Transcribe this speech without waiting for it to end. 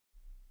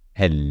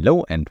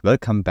Hello and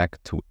welcome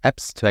back to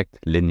Abstract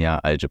Linear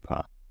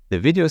Algebra, the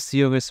video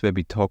series where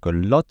we talk a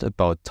lot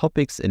about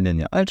topics in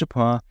linear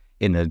algebra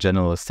in a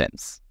general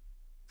sense.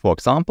 For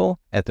example,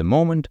 at the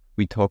moment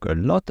we talk a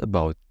lot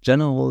about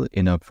general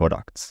inner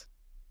products.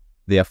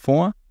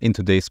 Therefore, in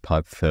today's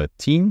part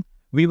 13,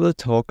 we will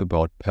talk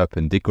about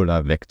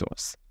perpendicular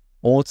vectors,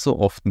 also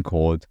often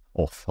called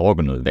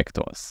orthogonal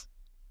vectors.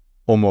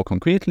 Or more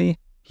concretely,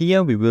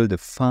 here we will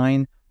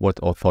define what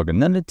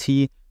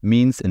orthogonality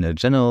means in a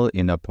general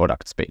inner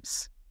product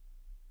space.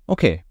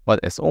 Okay, but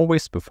as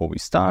always, before we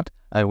start,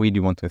 I really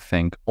want to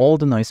thank all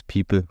the nice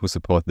people who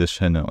support this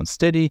channel on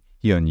Steady,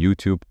 here on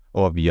YouTube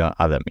or via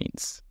other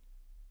means.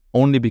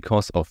 Only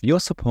because of your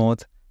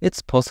support,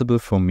 it's possible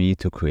for me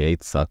to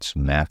create such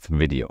math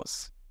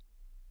videos.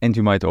 And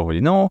you might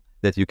already know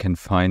that you can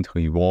find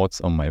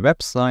rewards on my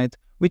website,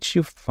 which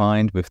you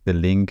find with the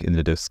link in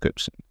the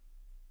description.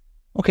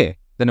 Okay,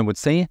 then I would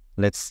say,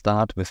 let's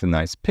start with a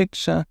nice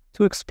picture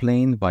to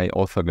explain why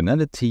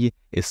orthogonality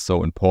is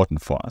so important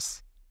for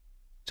us.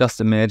 Just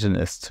imagine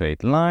a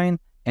straight line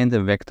and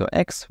a vector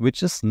x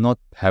which is not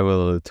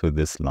parallel to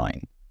this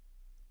line.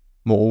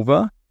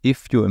 Moreover,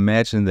 if you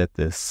imagine that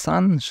the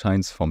sun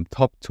shines from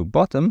top to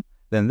bottom,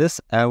 then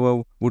this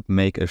arrow would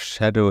make a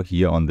shadow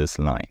here on this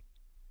line.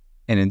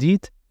 And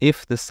indeed,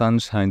 if the sun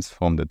shines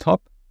from the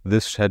top,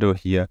 this shadow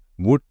here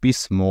would be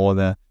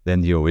smaller than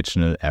the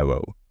original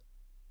arrow.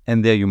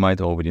 And there you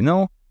might already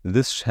know,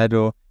 this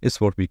shadow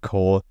is what we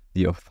call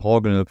the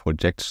orthogonal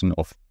projection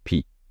of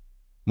P.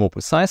 More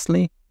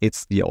precisely,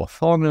 it's the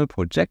orthogonal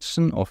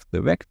projection of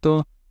the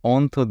vector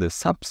onto the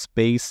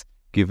subspace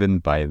given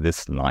by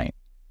this line.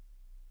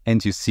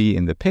 And you see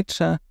in the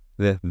picture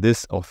that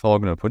this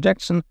orthogonal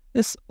projection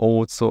is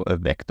also a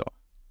vector.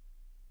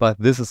 But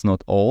this is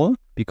not all,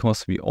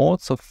 because we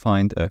also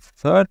find a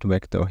third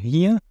vector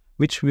here,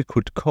 which we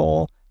could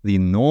call the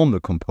normal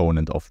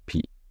component of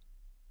P.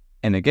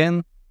 And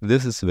again,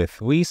 this is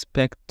with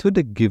respect to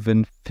the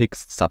given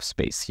fixed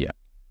subspace here.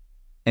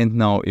 And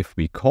now if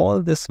we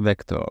call this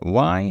vector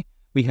y,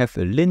 we have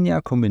a linear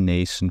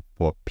combination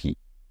for P.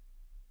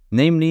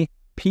 Namely,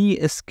 P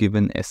is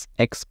given as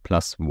x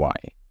plus y.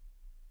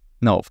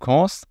 Now of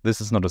course, this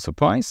is not a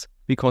surprise,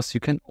 because you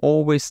can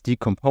always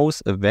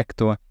decompose a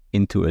vector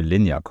into a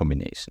linear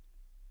combination.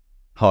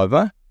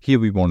 However, here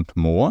we want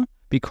more,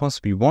 because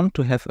we want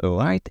to have a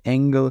right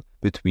angle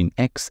between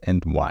x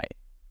and y.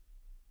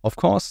 Of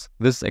course,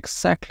 this is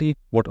exactly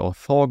what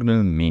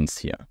orthogonal means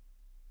here.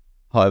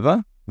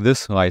 However,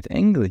 this right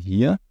angle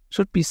here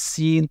should be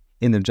seen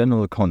in a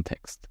general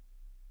context.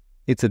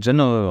 It's a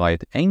general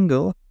right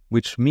angle,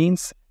 which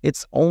means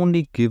it's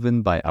only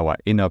given by our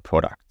inner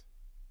product.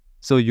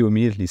 So you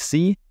immediately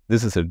see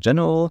this is a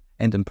general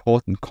and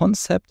important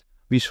concept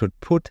we should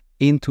put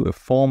into a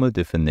formal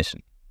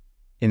definition.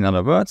 In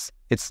other words,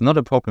 it's not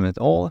a problem at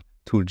all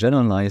to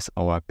generalize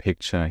our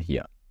picture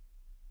here.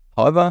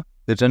 However,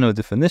 the general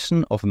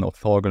definition of an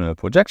orthogonal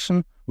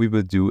projection we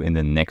will do in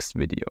the next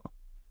video.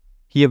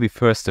 Here we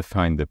first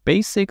define the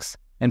basics,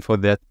 and for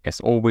that, as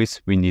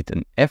always, we need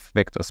an F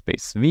vector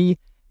space V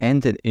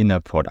and an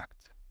inner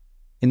product.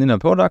 An inner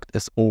product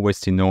is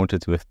always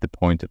denoted with the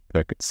pointed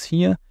brackets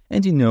here,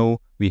 and you know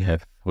we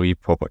have three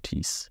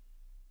properties.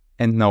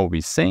 And now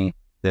we say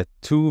that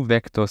two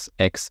vectors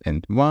x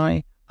and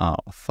y are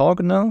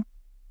orthogonal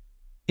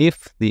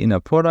if the inner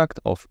product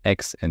of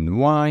x and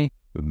y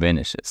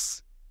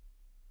vanishes.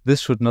 This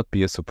should not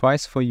be a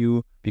surprise for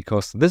you,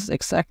 because this is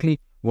exactly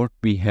what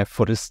we have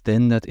for the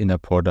standard inner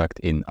product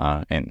in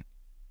Rn.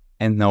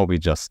 And now we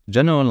just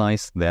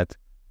generalize that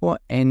for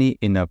any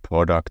inner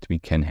product we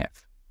can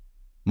have.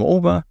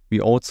 Moreover, we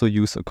also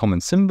use a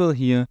common symbol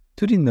here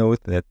to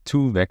denote that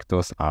two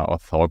vectors are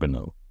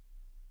orthogonal.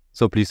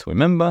 So please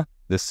remember,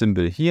 the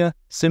symbol here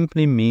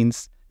simply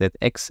means that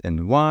x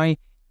and y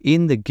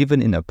in the given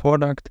inner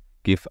product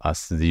give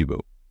us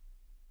 0.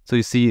 So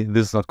you see,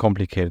 this is not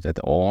complicated at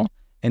all.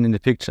 And in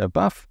the picture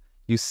above,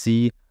 you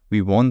see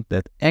we want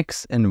that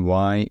x and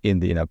y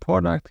in the inner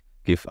product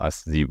give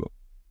us 0.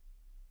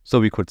 So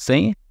we could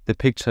say the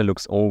picture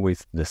looks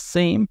always the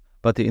same,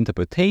 but the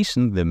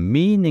interpretation, the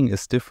meaning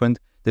is different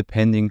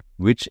depending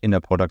which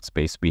inner product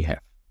space we have.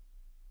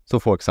 So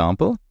for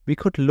example, we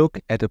could look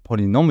at a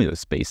polynomial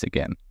space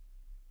again.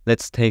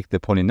 Let's take the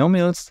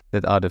polynomials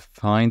that are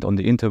defined on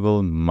the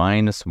interval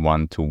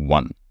 -1 to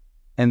 1.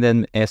 And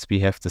then, as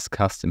we have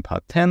discussed in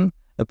part 10,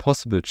 a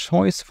possible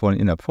choice for an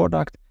inner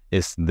product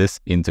is this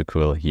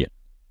integral here.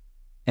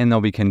 And now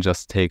we can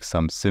just take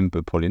some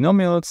simple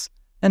polynomials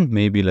and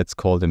maybe let's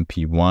call them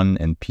P1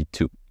 and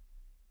P2.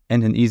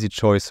 And an easy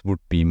choice would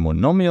be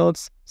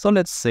monomials, so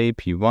let's say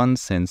P1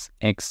 sends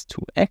x to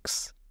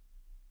x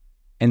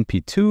and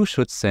P2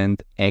 should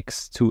send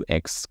x to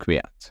x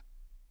squared.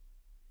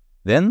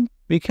 Then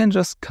we can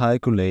just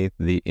calculate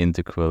the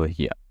integral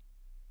here.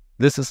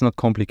 This is not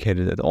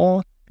complicated at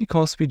all,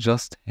 because we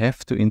just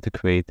have to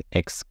integrate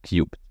x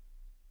cubed,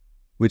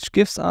 which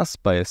gives us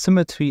by a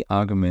symmetry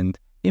argument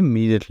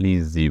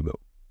immediately 0.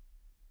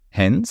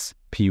 Hence,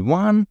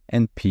 P1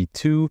 and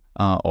P2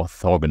 are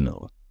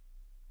orthogonal.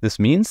 This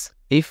means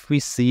if we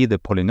see the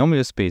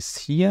polynomial space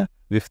here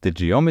with the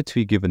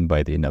geometry given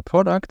by the inner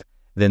product,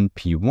 then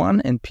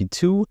P1 and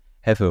P2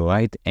 have a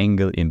right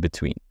angle in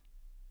between.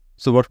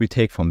 So what we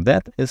take from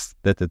that is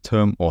that the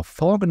term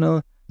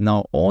orthogonal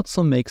now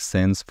also makes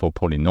sense for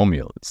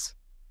polynomials.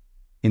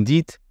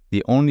 Indeed,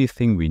 the only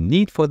thing we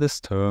need for this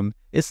term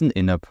is an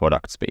inner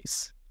product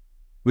space,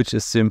 which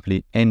is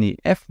simply any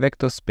f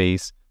vector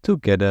space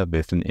together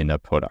with an inner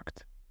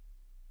product.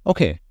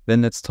 Okay,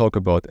 then let's talk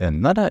about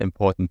another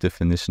important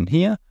definition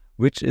here,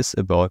 which is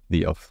about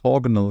the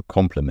orthogonal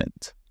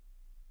complement.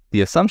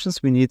 The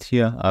assumptions we need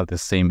here are the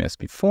same as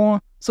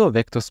before, so a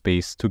vector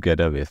space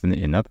together with an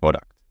inner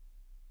product.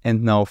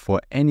 And now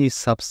for any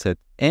subset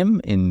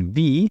M in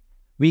V,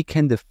 we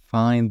can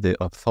define the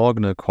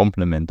orthogonal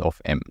complement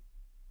of M.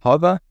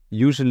 However,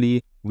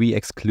 usually we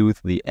exclude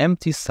the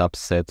empty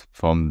subset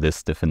from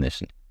this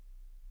definition.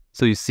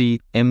 So you see,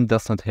 M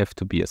does not have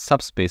to be a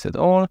subspace at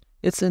all,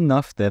 it's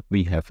enough that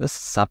we have a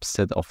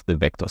subset of the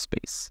vector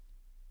space.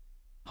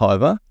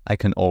 However, I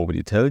can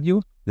already tell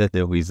you that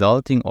the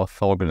resulting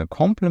orthogonal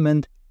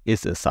complement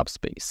is a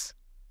subspace.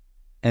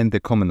 And the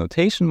common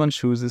notation one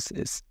chooses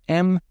is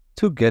M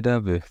together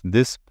with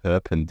this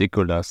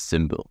perpendicular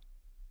symbol.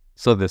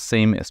 So the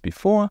same as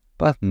before,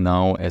 but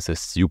now as a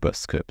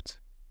superscript.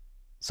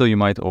 So you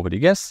might already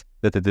guess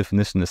that the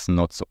definition is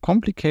not so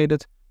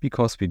complicated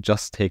because we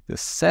just take the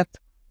set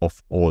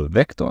of all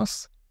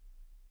vectors,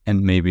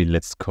 and maybe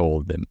let's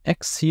call them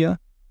X here,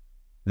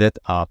 that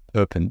are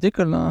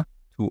perpendicular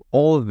to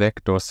all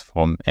vectors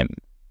from M.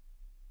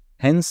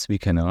 Hence we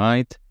can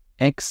write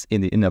X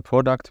in the inner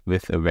product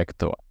with a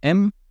vector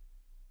M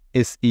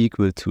is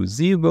equal to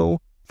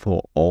 0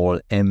 for all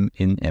M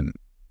in M.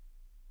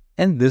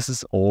 And this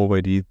is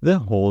already the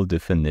whole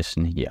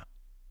definition here.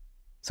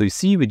 So you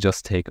see, we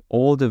just take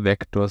all the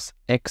vectors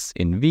X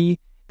in V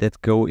that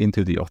go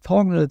into the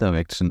orthogonal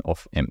direction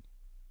of M.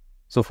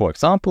 So for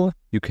example,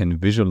 you can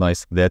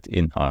visualize that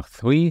in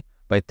R3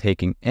 by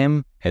taking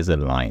M as a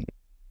line.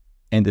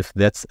 And if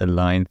that's a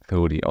line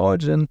through the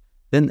origin,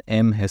 then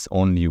M has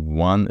only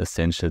one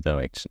essential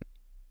direction.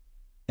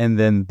 And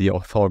then the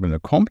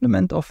orthogonal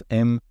complement of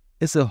M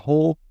is a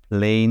whole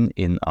plane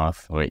in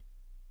R3.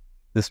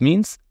 This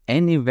means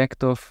any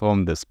vector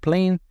from this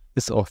plane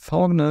is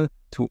orthogonal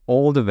to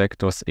all the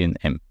vectors in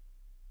M.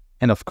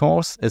 And of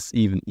course, it's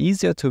even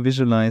easier to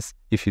visualize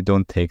if you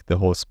don't take the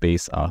whole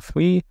space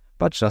R3,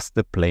 but just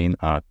the plane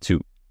R2.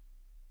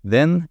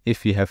 Then,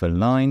 if we have a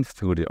line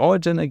through the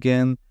origin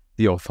again,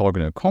 the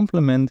orthogonal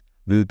complement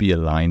will be a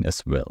line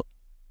as well.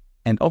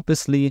 And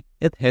obviously,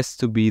 it has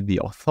to be the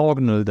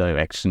orthogonal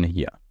direction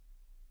here.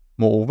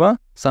 Moreover,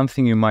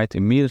 something you might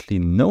immediately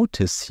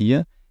notice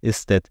here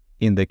is that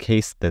in the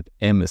case that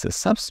M is a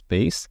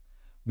subspace,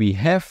 we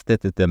have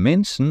that the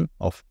dimension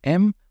of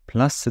M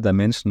plus the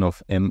dimension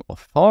of M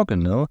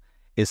orthogonal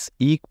is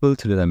equal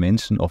to the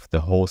dimension of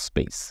the whole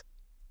space.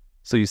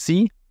 So you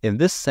see, in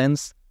this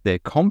sense, they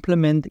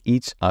complement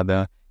each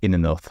other in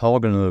an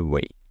orthogonal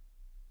way.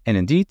 And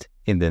indeed,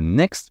 in the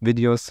next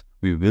videos,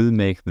 we will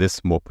make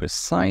this more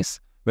precise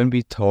when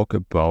we talk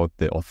about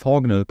the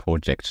orthogonal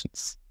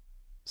projections.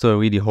 So I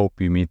really hope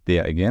we meet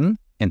there again,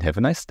 and have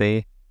a nice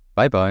day.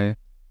 Bye bye.